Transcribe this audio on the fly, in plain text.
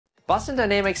Boston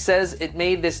Dynamics says it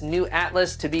made this new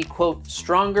Atlas to be, quote,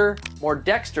 stronger, more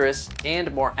dexterous, and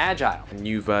more agile. A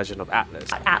new version of Atlas.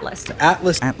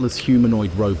 Atlas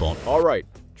humanoid robot. All right,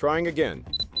 trying again.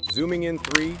 Zooming in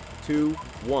 3, 2,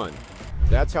 1.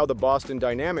 That's how the Boston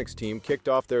Dynamics team kicked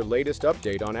off their latest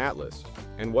update on Atlas.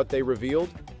 And what they revealed?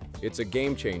 It's a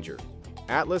game changer.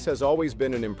 Atlas has always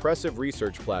been an impressive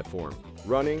research platform,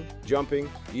 running, jumping,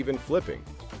 even flipping.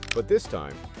 But this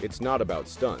time, it's not about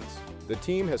stunts. The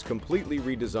team has completely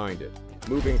redesigned it,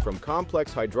 moving from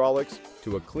complex hydraulics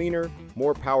to a cleaner,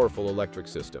 more powerful electric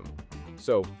system.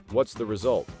 So, what's the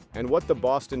result? And what the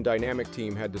Boston Dynamic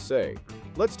team had to say?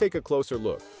 Let's take a closer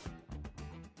look.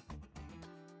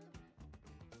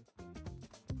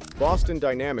 Boston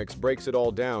Dynamics breaks it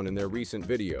all down in their recent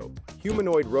video.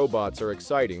 Humanoid robots are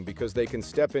exciting because they can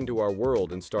step into our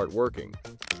world and start working.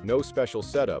 No special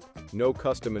setup, no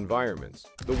custom environments.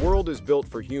 The world is built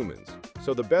for humans,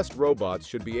 so the best robots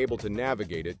should be able to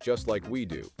navigate it just like we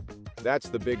do. That's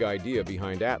the big idea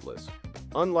behind Atlas.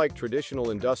 Unlike traditional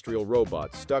industrial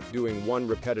robots stuck doing one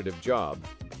repetitive job,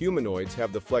 humanoids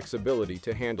have the flexibility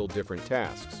to handle different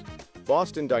tasks.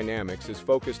 Boston Dynamics is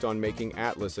focused on making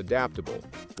Atlas adaptable,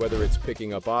 whether it's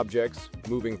picking up objects,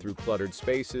 moving through cluttered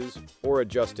spaces, or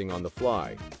adjusting on the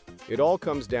fly. It all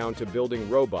comes down to building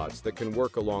robots that can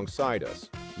work alongside us,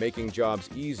 making jobs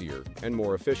easier and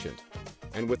more efficient.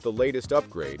 And with the latest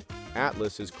upgrade,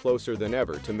 Atlas is closer than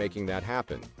ever to making that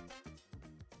happen.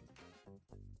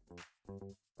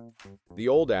 The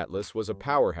old Atlas was a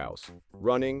powerhouse,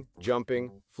 running,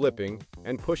 jumping, flipping,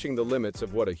 and pushing the limits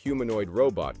of what a humanoid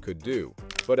robot could do.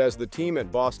 But as the team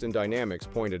at Boston Dynamics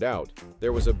pointed out,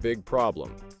 there was a big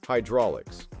problem: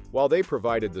 hydraulics. While they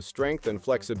provided the strength and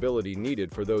flexibility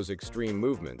needed for those extreme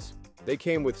movements, they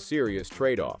came with serious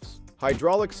trade-offs.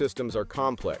 Hydraulic systems are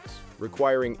complex,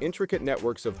 requiring intricate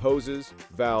networks of hoses,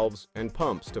 valves, and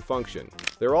pumps to function.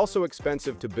 They're also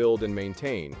expensive to build and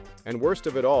maintain, and worst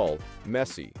of it all,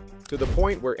 messy, to the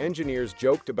point where engineers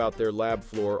joked about their lab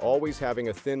floor always having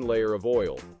a thin layer of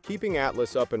oil. Keeping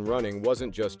Atlas up and running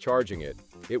wasn't just charging it,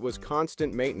 it was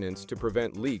constant maintenance to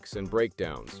prevent leaks and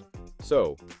breakdowns.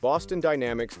 So, Boston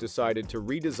Dynamics decided to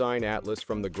redesign Atlas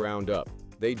from the ground up.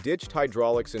 They ditched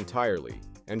hydraulics entirely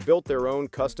and built their own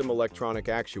custom electronic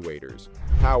actuators,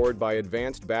 powered by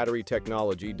advanced battery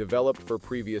technology developed for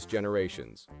previous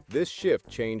generations. This shift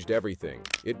changed everything.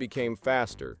 It became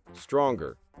faster,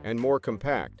 stronger, and more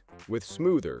compact, with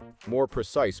smoother, more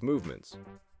precise movements.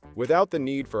 Without the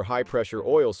need for high-pressure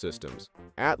oil systems,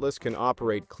 Atlas can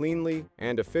operate cleanly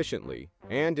and efficiently,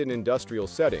 and in industrial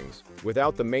settings,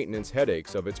 without the maintenance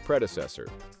headaches of its predecessor.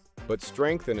 But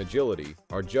strength and agility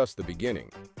are just the beginning.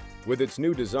 With its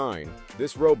new design,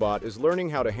 this robot is learning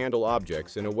how to handle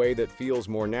objects in a way that feels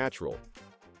more natural.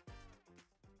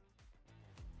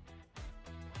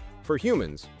 For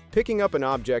humans, picking up an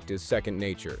object is second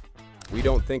nature. We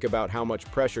don't think about how much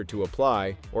pressure to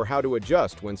apply or how to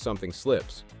adjust when something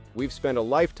slips. We've spent a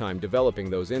lifetime developing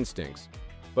those instincts.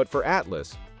 But for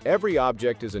Atlas, every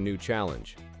object is a new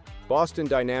challenge. Boston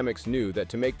Dynamics knew that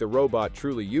to make the robot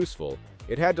truly useful,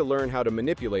 it had to learn how to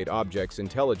manipulate objects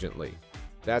intelligently.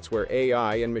 That's where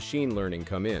AI and machine learning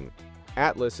come in.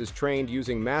 Atlas is trained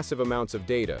using massive amounts of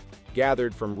data,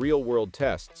 gathered from real-world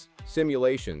tests,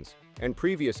 simulations, and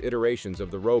previous iterations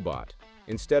of the robot.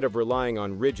 Instead of relying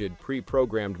on rigid,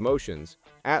 pre-programmed motions,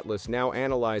 Atlas now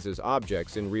analyzes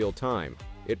objects in real time.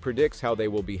 It predicts how they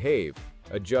will behave,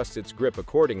 adjusts its grip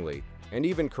accordingly, and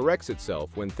even corrects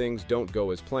itself when things don't go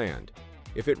as planned.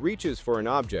 If it reaches for an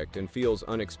object and feels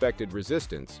unexpected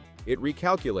resistance, it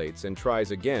recalculates and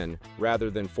tries again rather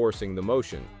than forcing the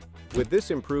motion. With this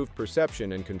improved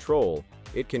perception and control,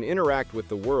 it can interact with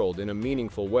the world in a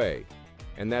meaningful way.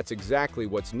 And that's exactly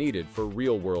what's needed for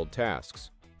real-world tasks.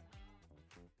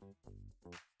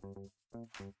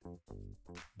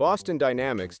 Boston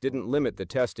Dynamics didn't limit the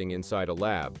testing inside a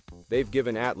lab. They've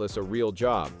given Atlas a real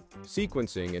job: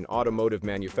 sequencing in automotive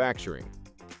manufacturing.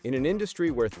 In an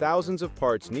industry where thousands of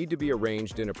parts need to be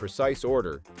arranged in a precise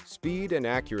order, speed and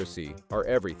accuracy are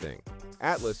everything.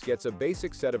 Atlas gets a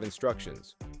basic set of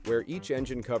instructions, where each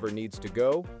engine cover needs to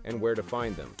go and where to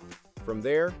find them. From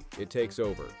there, it takes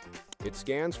over. It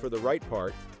scans for the right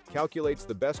part, calculates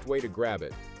the best way to grab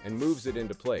it, and moves it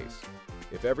into place.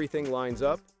 If everything lines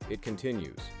up, it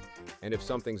continues. And if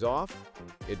something's off,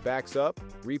 it backs up,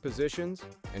 repositions,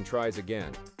 and tries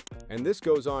again. And this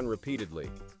goes on repeatedly.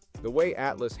 The way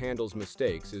Atlas handles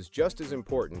mistakes is just as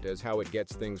important as how it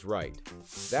gets things right.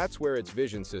 That's where its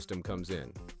vision system comes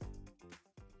in.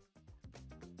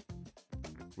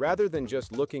 Rather than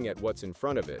just looking at what's in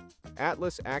front of it,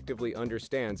 Atlas actively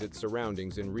understands its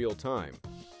surroundings in real time.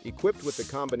 Equipped with the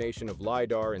combination of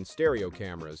LiDAR and stereo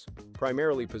cameras,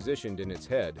 primarily positioned in its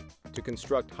head, to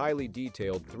construct highly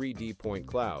detailed 3D point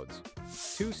clouds.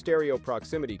 2 stereo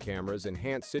proximity cameras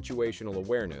enhance situational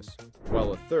awareness,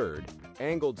 while a third,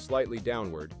 angled slightly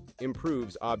downward,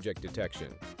 improves object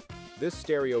detection. This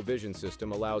stereo vision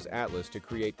system allows Atlas to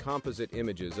create composite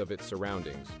images of its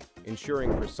surroundings,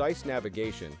 ensuring precise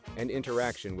navigation and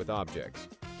interaction with objects.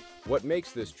 What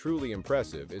makes this truly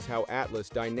impressive is how Atlas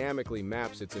dynamically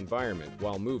maps its environment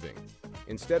while moving.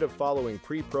 Instead of following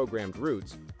pre-programmed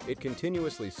routes, it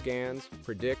continuously scans,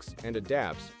 predicts, and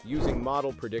adapts using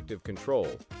Model Predictive Control,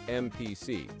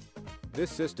 MPC. This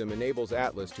system enables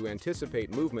Atlas to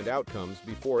anticipate movement outcomes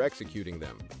before executing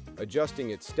them,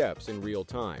 adjusting its steps in real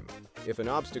time. If an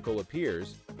obstacle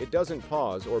appears, it doesn't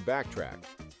pause or backtrack.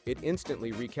 It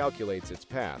instantly recalculates its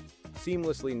path,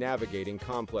 seamlessly navigating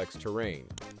complex terrain.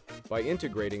 By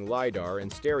integrating LiDAR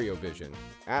and stereo vision,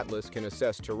 Atlas can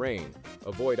assess terrain,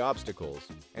 avoid obstacles,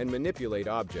 and manipulate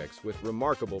objects with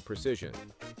remarkable precision.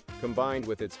 Combined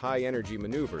with its high-energy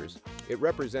maneuvers, it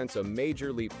represents a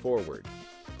major leap forward,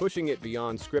 pushing it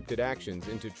beyond scripted actions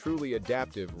into truly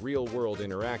adaptive real-world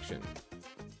interaction.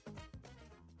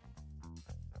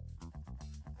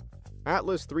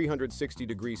 Atlas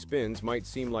 360-degree spins might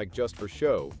seem like just for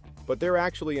show, but they're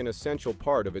actually an essential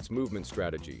part of its movement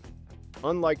strategy.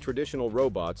 Unlike traditional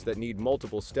robots that need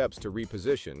multiple steps to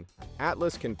reposition,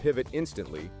 Atlas can pivot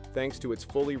instantly thanks to its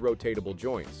fully rotatable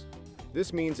joints.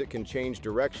 This means it can change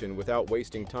direction without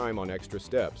wasting time on extra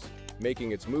steps,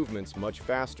 making its movements much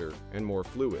faster and more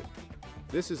fluid.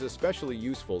 This is especially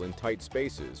useful in tight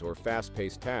spaces or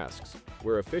fast-paced tasks,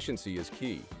 where efficiency is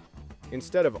key.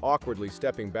 Instead of awkwardly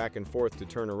stepping back and forth to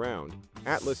turn around,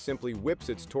 Atlas simply whips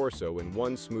its torso in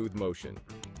one smooth motion.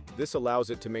 This allows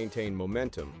it to maintain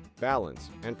momentum, balance,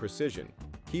 and precision,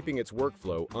 keeping its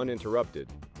workflow uninterrupted.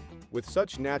 With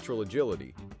such natural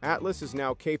agility, Atlas is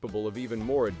now capable of even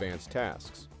more advanced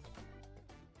tasks.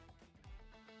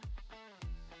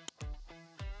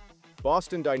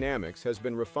 Boston Dynamics has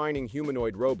been refining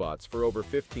humanoid robots for over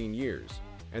 15 years,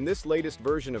 and this latest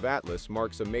version of Atlas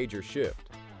marks a major shift.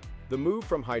 The move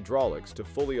from hydraulics to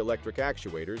fully electric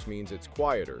actuators means it's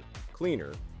quieter,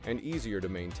 cleaner, and easier to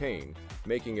maintain,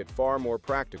 making it far more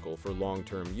practical for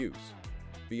long-term use.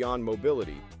 Beyond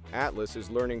mobility, Atlas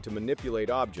is learning to manipulate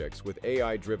objects with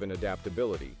AI-driven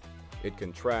adaptability. It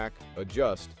can track,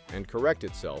 adjust, and correct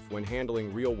itself when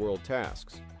handling real-world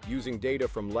tasks, using data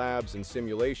from labs and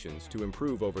simulations to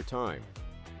improve over time.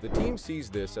 The team sees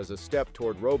this as a step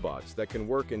toward robots that can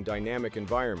work in dynamic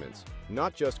environments,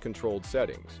 not just controlled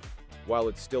settings. While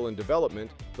it's still in development,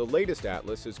 the latest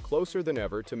Atlas is closer than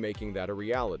ever to making that a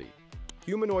reality.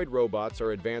 Humanoid robots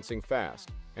are advancing fast,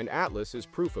 and Atlas is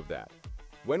proof of that.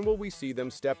 When will we see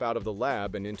them step out of the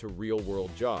lab and into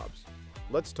real-world jobs?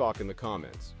 Let's talk in the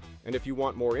comments. And if you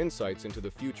want more insights into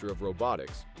the future of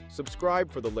robotics,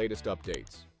 subscribe for the latest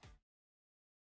updates.